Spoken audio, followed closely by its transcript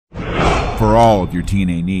For all of your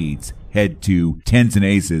TNA needs, head to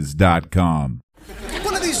tensandaces.com.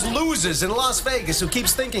 One of these losers in Las Vegas who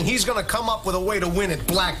keeps thinking he's going to come up with a way to win at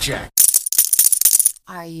blackjack.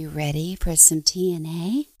 Are you ready for some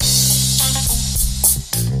TNA?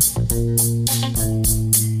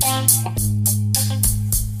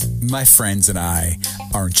 My friends and I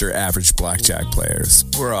aren't your average blackjack players.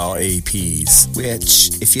 We're all APs,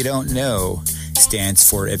 which, if you don't know, stands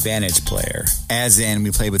for advantage player. As in,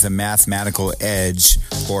 we play with a mathematical edge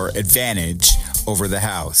or advantage over the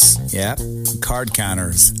house. Yep, card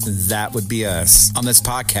counters. That would be us. On this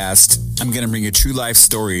podcast, I'm going to bring you true life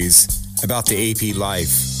stories about the AP life.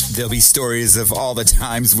 There'll be stories of all the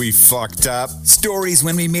times we fucked up. Stories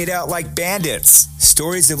when we made out like bandits.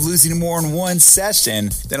 Stories of losing more in one session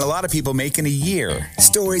than a lot of people make in a year.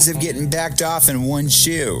 Stories of getting backed off in one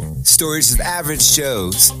shoe. Stories of average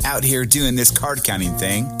Joes out here doing this card counting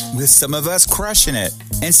thing, with some of us crushing it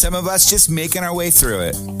and some of us just making our way through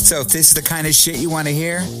it. So if this is the kind of shit you want to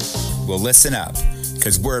hear, well, listen up,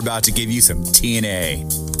 because we're about to give you some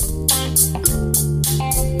TNA.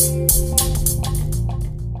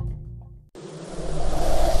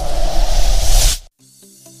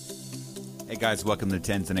 Hey guys, welcome to the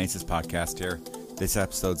Tens and Aces podcast here. This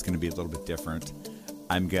episode's going to be a little bit different.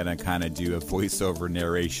 I'm going to kind of do a voiceover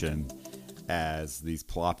narration as these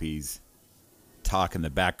ploppies talk in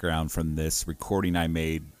the background from this recording I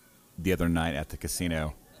made the other night at the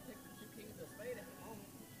casino.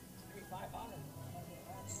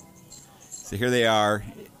 So here they are.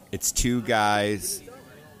 It's two guys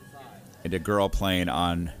and a girl playing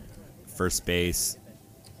on first base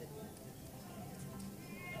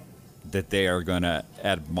that they are going to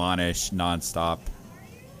admonish nonstop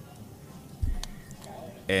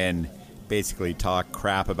and basically talk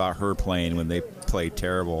crap about her playing when they play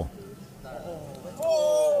terrible.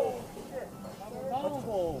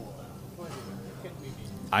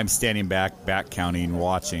 I'm standing back counting,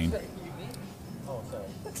 watching.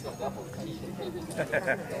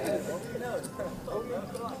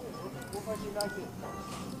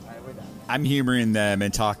 I'm humoring them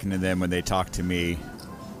and talking to them when they talk to me.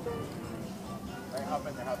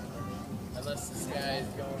 Unless this guy is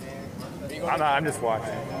going in. I'm just watching.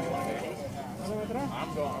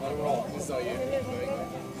 I'm going. Let it roll. Just so you.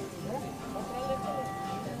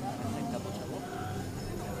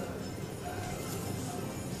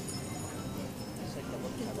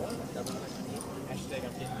 Hashtag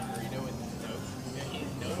I'm getting a burrito with no meat.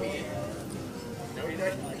 No meat.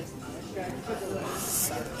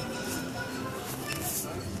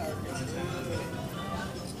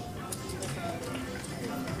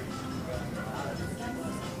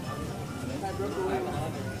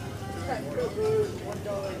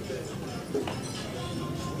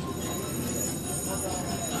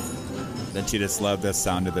 Don't you just love the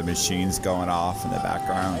sound of the machines going off in the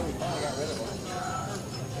background?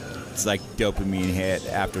 It's like dopamine hit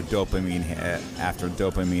after dopamine hit after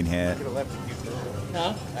dopamine hit.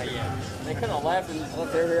 Huh? Yeah. They couldn't have left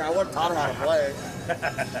unless they were here. I would have taught them how to play.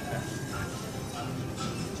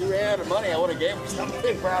 If you ran out of money, I would have gave them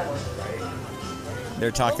something probably. They're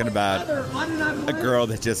talking about a girl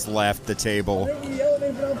that just left the table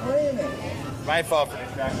My fault.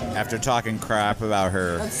 after talking crap about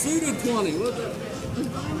her. I seeded 20. What the?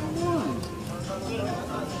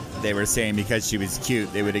 They were saying because she was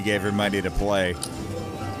cute, they would have gave her money to play. At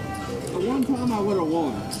one time, I would have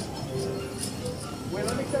won. Wait,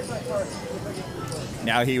 let me check my card.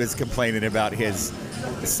 Now he was complaining about his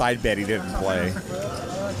side bet he didn't play.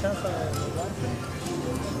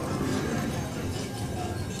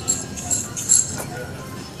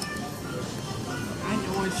 I ain't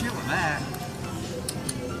doing shit with that.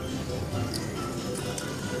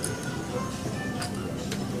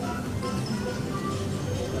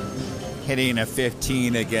 Hitting a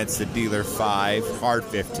 15 against the dealer 5, hard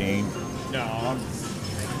 15. No, I'm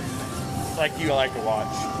like you like to watch.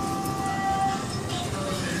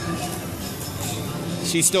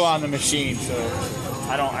 She's still on the machine, so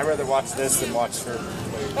I'd rather watch this than watch her.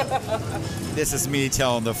 This is me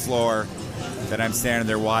telling the floor that I'm standing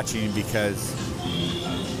there watching because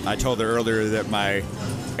I told her earlier that my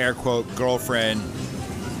air quote girlfriend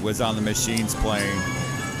was on the machines playing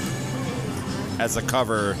as a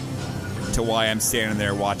cover to why I'm standing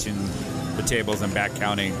there watching the tables and back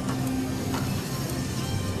counting.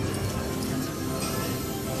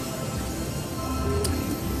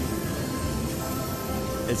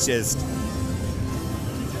 It's just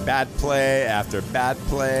bad play after bad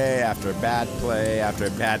play after bad play after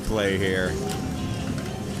bad play here.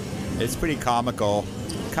 It's pretty comical,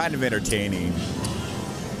 kind of entertaining.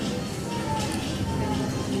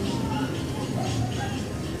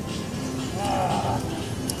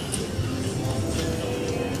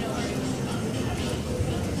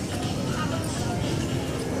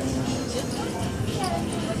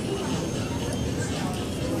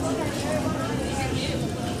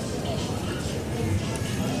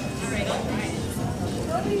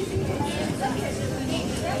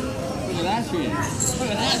 at that shit. Look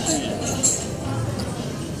at that shit.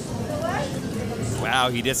 Wow,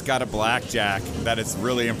 he just got a blackjack. That is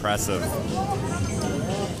really impressive.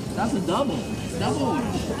 That's a double. Double.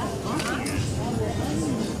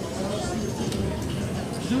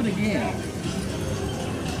 Do it again.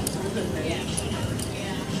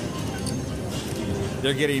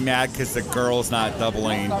 They're getting mad because the girl's not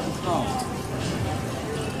doubling. Starting strong.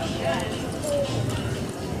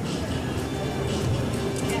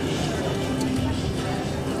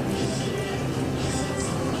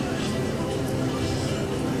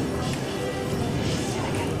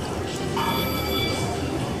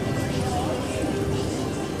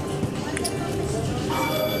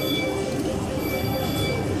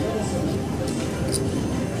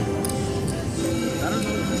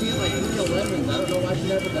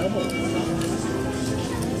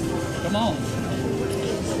 Come on.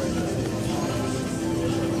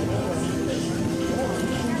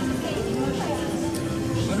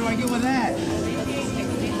 What do I get with that?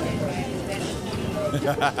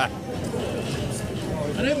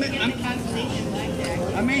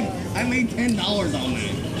 I made $10 on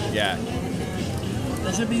that. Yeah.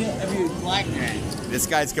 That should be every blackjack. This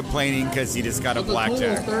guy's complaining because he just got a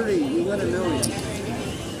blackjack. 30, you win $1 million.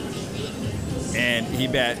 And he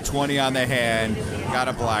bet 20 on the hand, got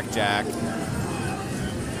a blackjack.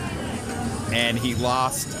 And he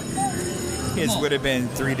lost. His would have been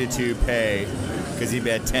 3-2 pay because he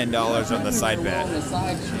bet $10 on the side bet.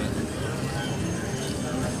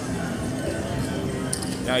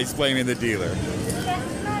 Now he's blaming the dealer.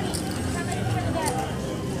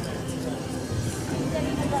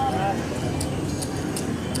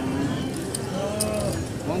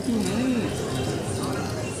 One too many.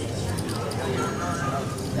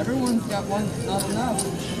 Everyone's got one, not enough.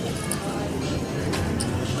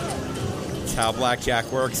 That's how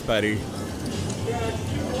blackjack works, buddy.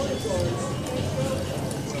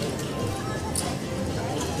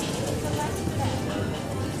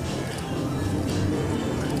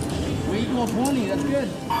 We equal 20, that's good.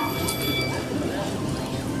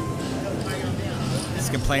 He's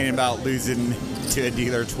complaining about losing to a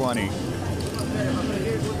dealer 20.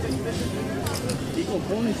 Equal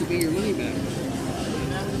 20 to get your money back.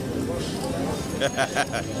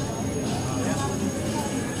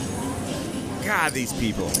 God, these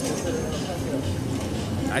people.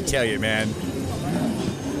 I tell you, man.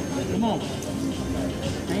 Come on.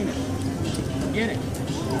 Paint it. Get it.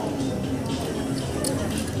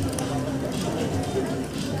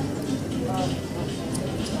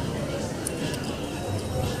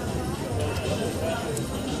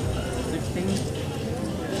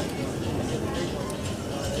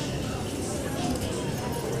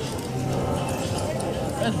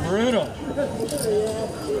 That's brutal.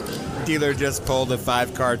 Dealer just pulled a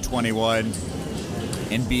 5-card 21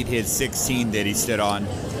 and beat his 16 that he stood on.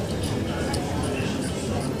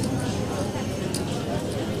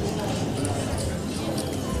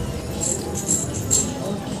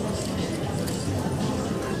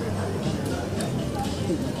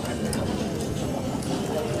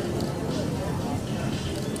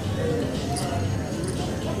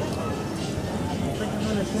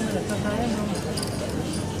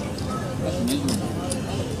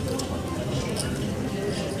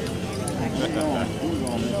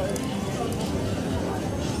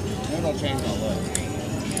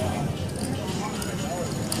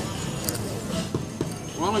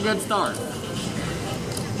 We're on a good start.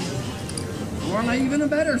 We're on even a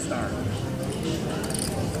better start.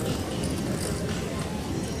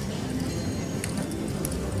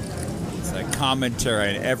 It's a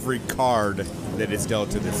commentary on every card that is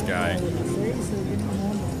dealt to this guy.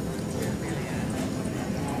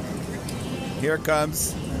 Here it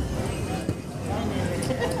comes.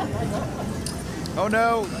 Oh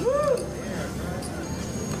no!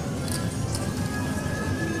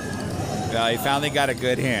 He finally got a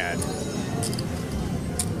good hand.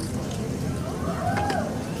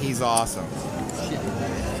 He's awesome.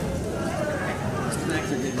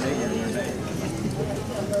 Snacks are getting bigger.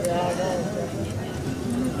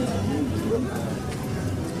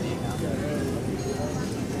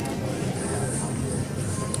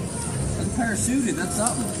 That's parachuted, that's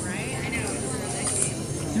something. Right? I know.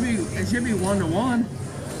 It should be 1-1.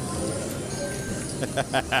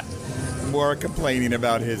 More complaining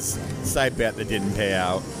about his side bet that didn't pay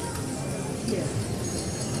out. Yeah.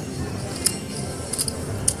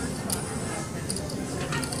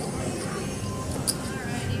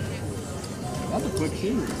 That's a quick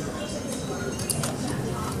shoot.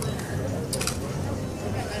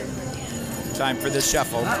 Time for the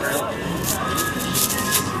shuffle.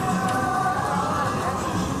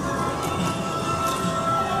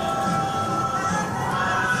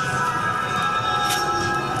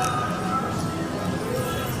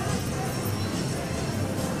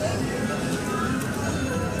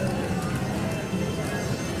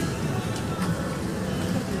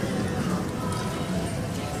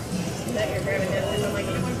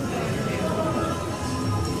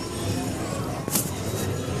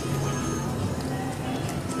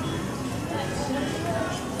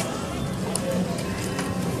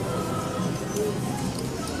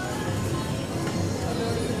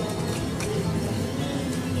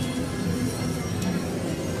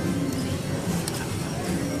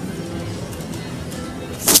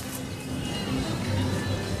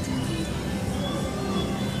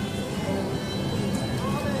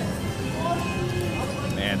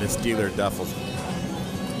 this dealer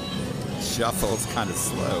shuffle is kind of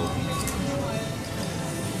slow.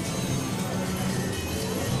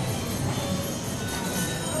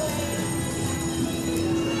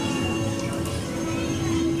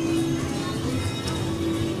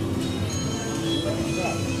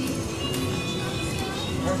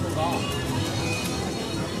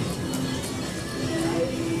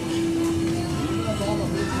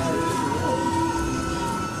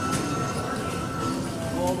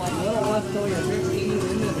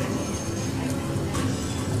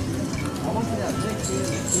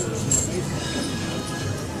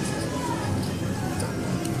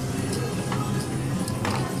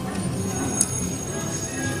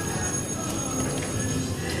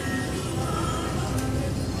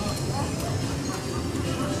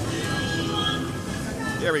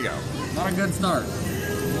 There we go. Not a good start.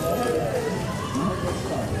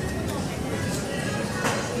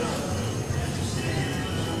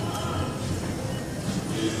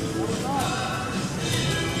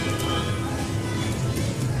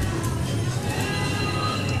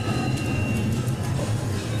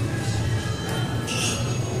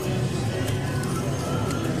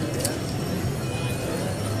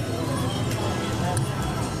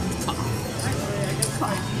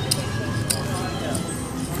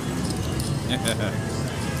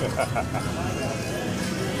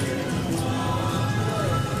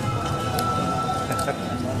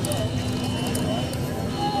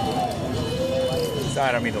 So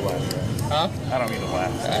I don't mean to laugh. Huh? I don't mean to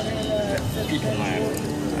laugh. You can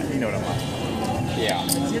laugh. You know what I'm like. Yeah.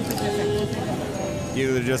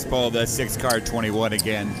 Dealer just pulled a 6-card 21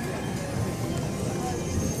 again.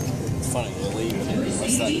 It's funny, you leave it every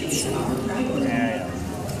seconds. Yeah.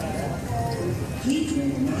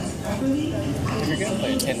 If you're going to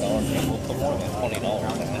play a $10 game, we'll put more than $20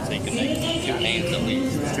 on it so you can make 2 hands at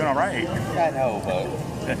least. It's doing all right. I know, but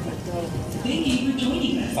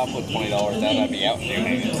if I put $20 down, I'd be out 2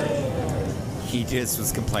 hands. He just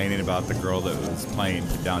was complaining about the girl that was playing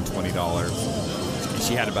down $20. And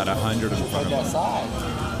she had about 100 in front of him Outside.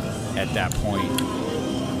 at that point.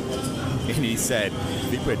 And he said,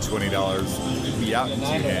 if you put $20, you'd be out in 2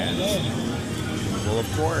 hands. Well,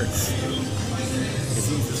 of course. Because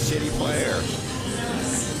he's a shitty player.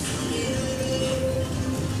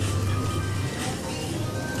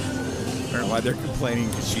 Or why they're complaining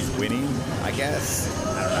because she's winning, I guess.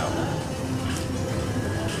 I don't know.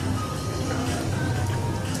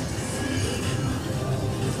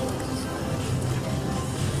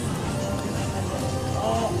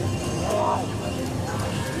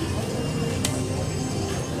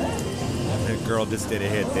 The girl just did a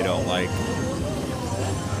hit they don't like.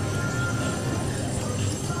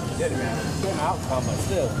 Good, man. Good outcome, but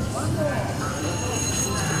still.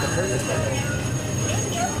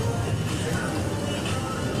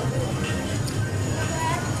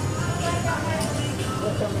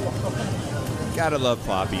 Gotta love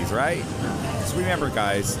floppies, right? Just remember,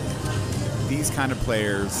 guys, these kind of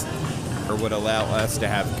players are what allow us to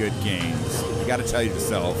have good games. You gotta tell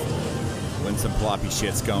yourself when some floppy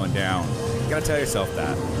shit's going down. You gotta tell yourself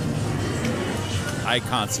that. I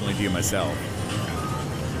constantly do myself.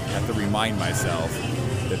 I have to remind myself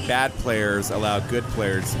that bad players allow good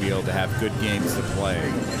players to be able to have good games to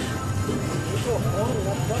play.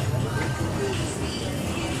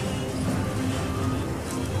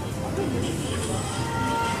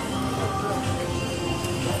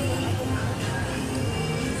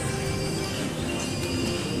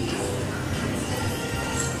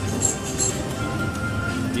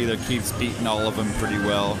 Dealer keeps beating all of them pretty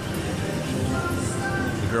well.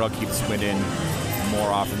 The girl keeps winning more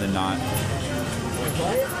often than not.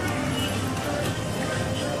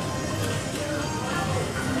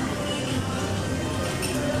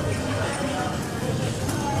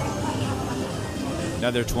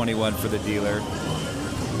 Another 21 for the dealer.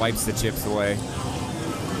 Wipes the chips away.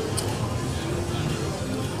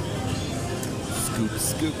 Scoop,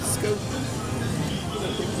 scoop, scoop.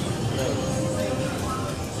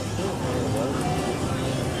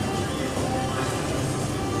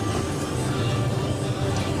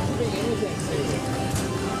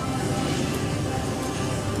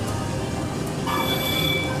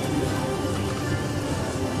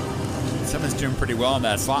 Someone's doing pretty well on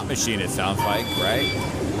that slot machine, it sounds like, right?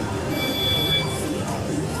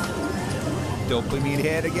 Dopamine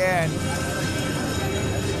hit again.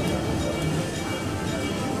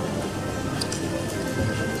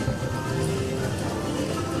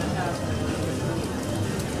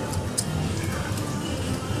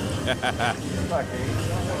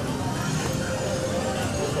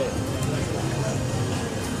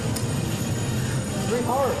 3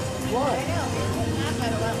 hearts. What? Am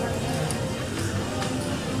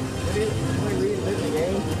I reinventing the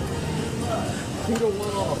game?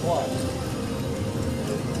 2-1 on the plus.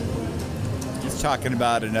 He's talking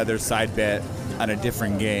about another side bet on a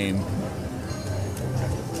different game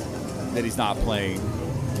that he's not playing,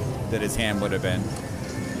 that his hand would have been.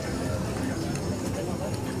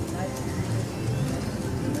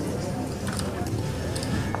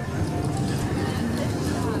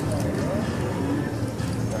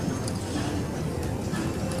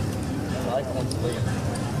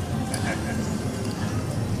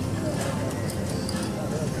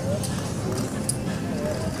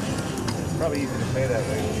 Probably easy to play that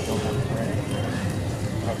way when you don't have to play.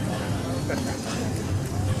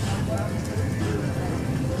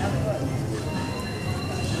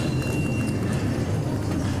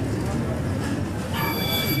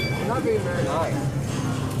 You're not being very nice.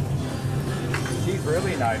 She's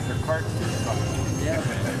really nice. Her cart's just fun. Yeah.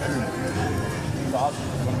 She's awesome.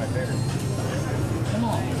 She's one of my favorites. Come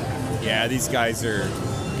on. Yeah, these guys are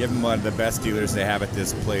giving one of the best dealers they have at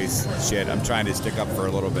this place. Shit, I'm trying to stick up for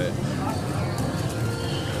a little bit.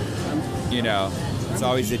 You know, it's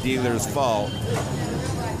always the dealer's fault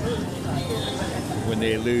when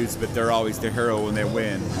they lose, but they're always the hero when they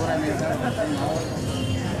win.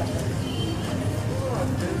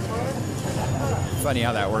 Funny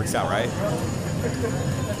how that works out, right?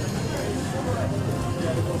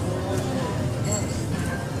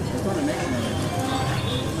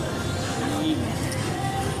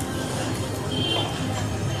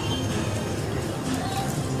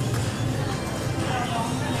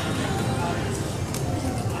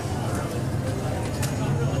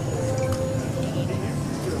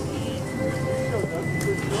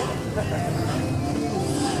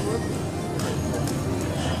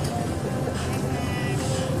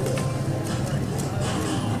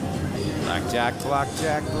 Blackjack,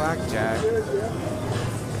 blackjack, blackjack.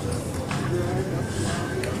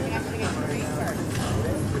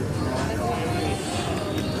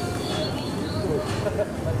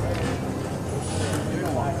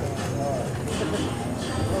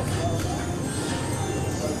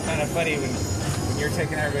 Kind of funny when you're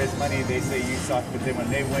taking everybody's money, they say you suck, but then when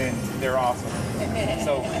they win, they're awesome.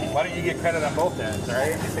 So why don't you get credit on both ends,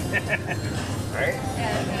 right? Right?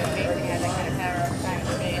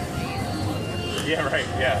 Yeah, right,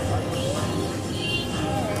 yeah.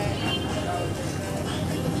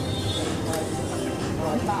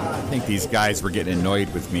 I think these guys were getting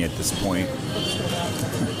annoyed with me at this point.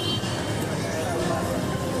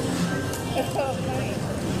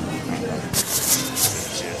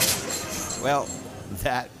 Well,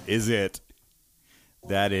 that is it.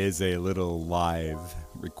 That is a little live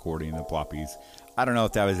recording of Ploppies. I don't know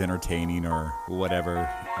if that was entertaining or whatever.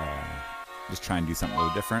 Just trying to do something a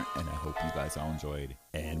little different, and I hope you guys all enjoyed.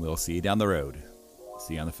 And we'll see you down the road.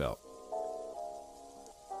 See you on the felt.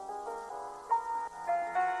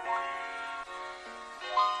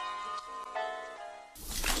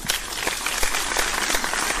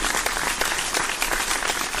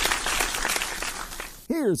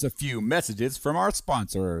 Here's a few messages from our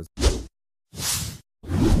sponsors.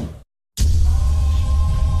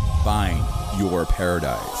 Find your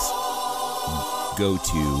paradise. Go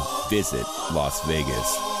to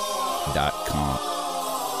visitlasvegas.com.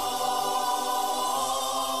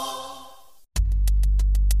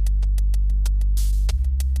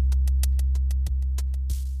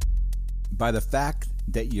 By the fact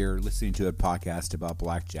that you're listening to a podcast about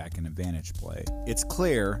blackjack and advantage play, it's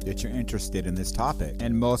clear that you're interested in this topic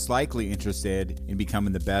and most likely interested in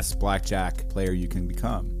becoming the best blackjack player you can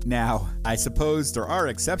become. Now, I suppose there are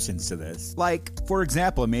exceptions to this. Like, for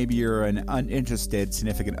example, maybe you're an uninterested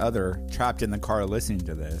significant other trapped in the car listening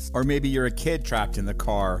to this. Or maybe you're a kid trapped in the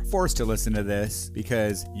car forced to listen to this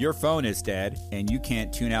because your phone is dead and you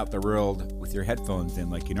can't tune out the world with your headphones in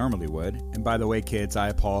like you normally would. And by the way, kids, I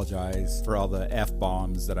apologize for all the F-bombs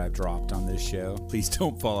that I've dropped on this show. Please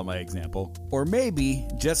don't follow my example. Or maybe,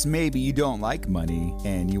 just maybe, you don't like money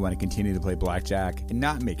and you want to continue to play blackjack and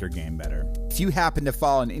not make your game better. If you happen to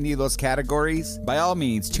fall in any of those categories, by all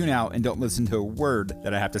means, tune out and don't listen to a word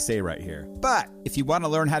that I have to say right here. But if you want to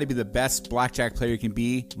learn how to be the best blackjack player you can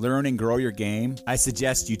be, learn and grow your game, I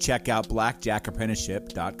suggest you check out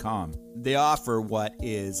blackjackapprenticeship.com. They offer what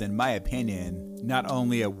is, in my opinion, not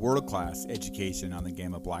only a world-class education on the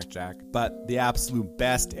game of blackjack, but the absolute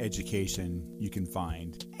best education you can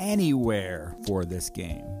find anywhere for this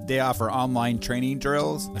game. They offer online training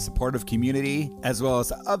drills, a supportive community, as well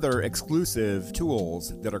as other exclusive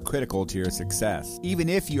tools that are critical to your success. Even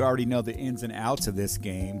if you already know the ins and outs of this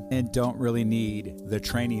game and don't really need the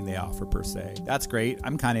training they offer per se. That's great.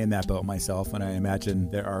 I'm kind of in that boat myself, and I imagine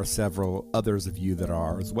there are several others of you that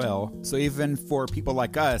are as well. So even for people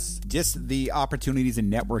like us, just the opportunities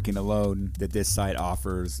and networking alone that this site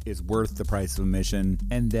offers is worth the price of admission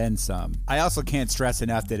and then some. I also can't stress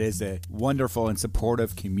enough that it is a wonderful and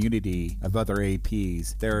supportive community of other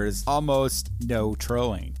APs. There's almost no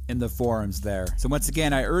trolling in the forums there. So once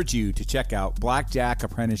again, I urge you to check out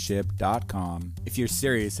blackjackapprenticeship.com if you're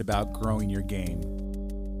serious about growing your game.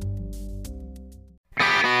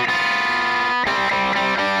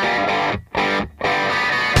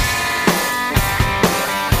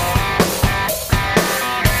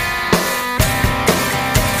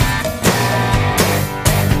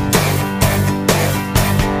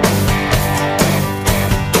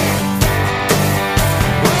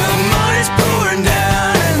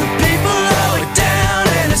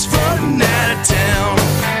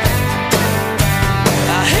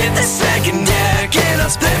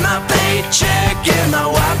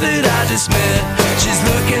 Just met, she's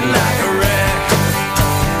looking like a wreck.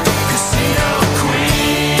 Casino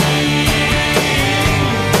queen,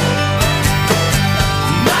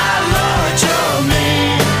 my lord, you're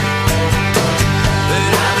mean, but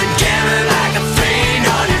I've been gambling like a fiend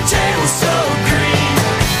on your table so green.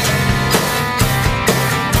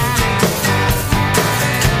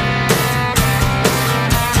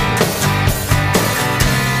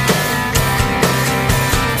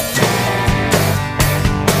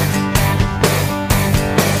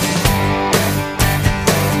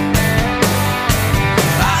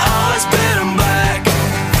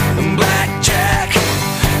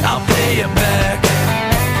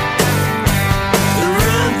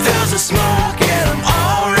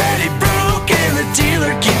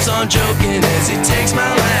 Joking as he takes my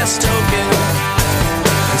last token.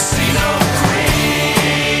 Casino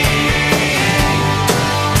queen,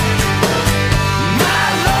 my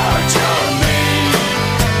lord, you're mean.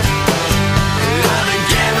 I've been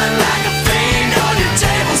gambling like a fiend on your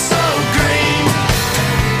table so green.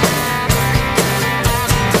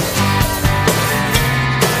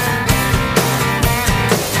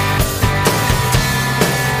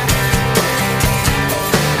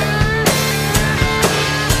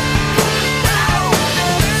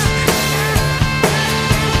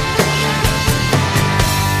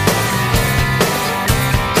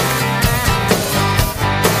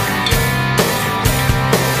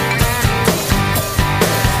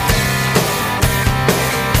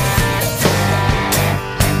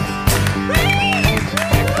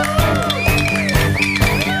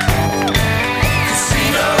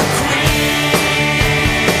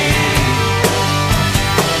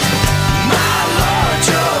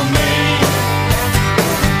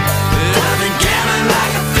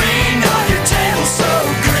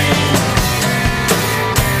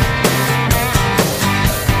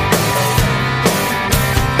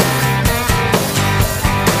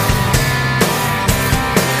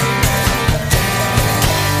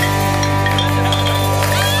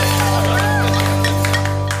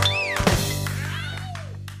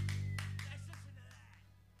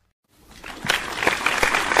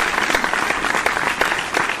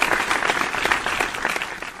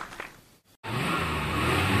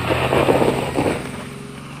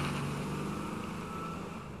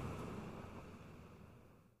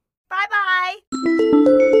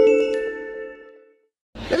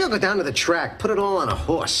 Maybe I'll go down to the track, put it all on a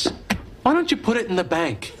horse. Why don't you put it in the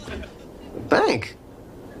bank? Bank?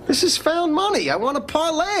 This is found money. I want to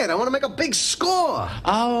parlay it. I want to make a big score.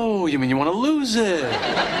 Oh, you mean you want to lose it?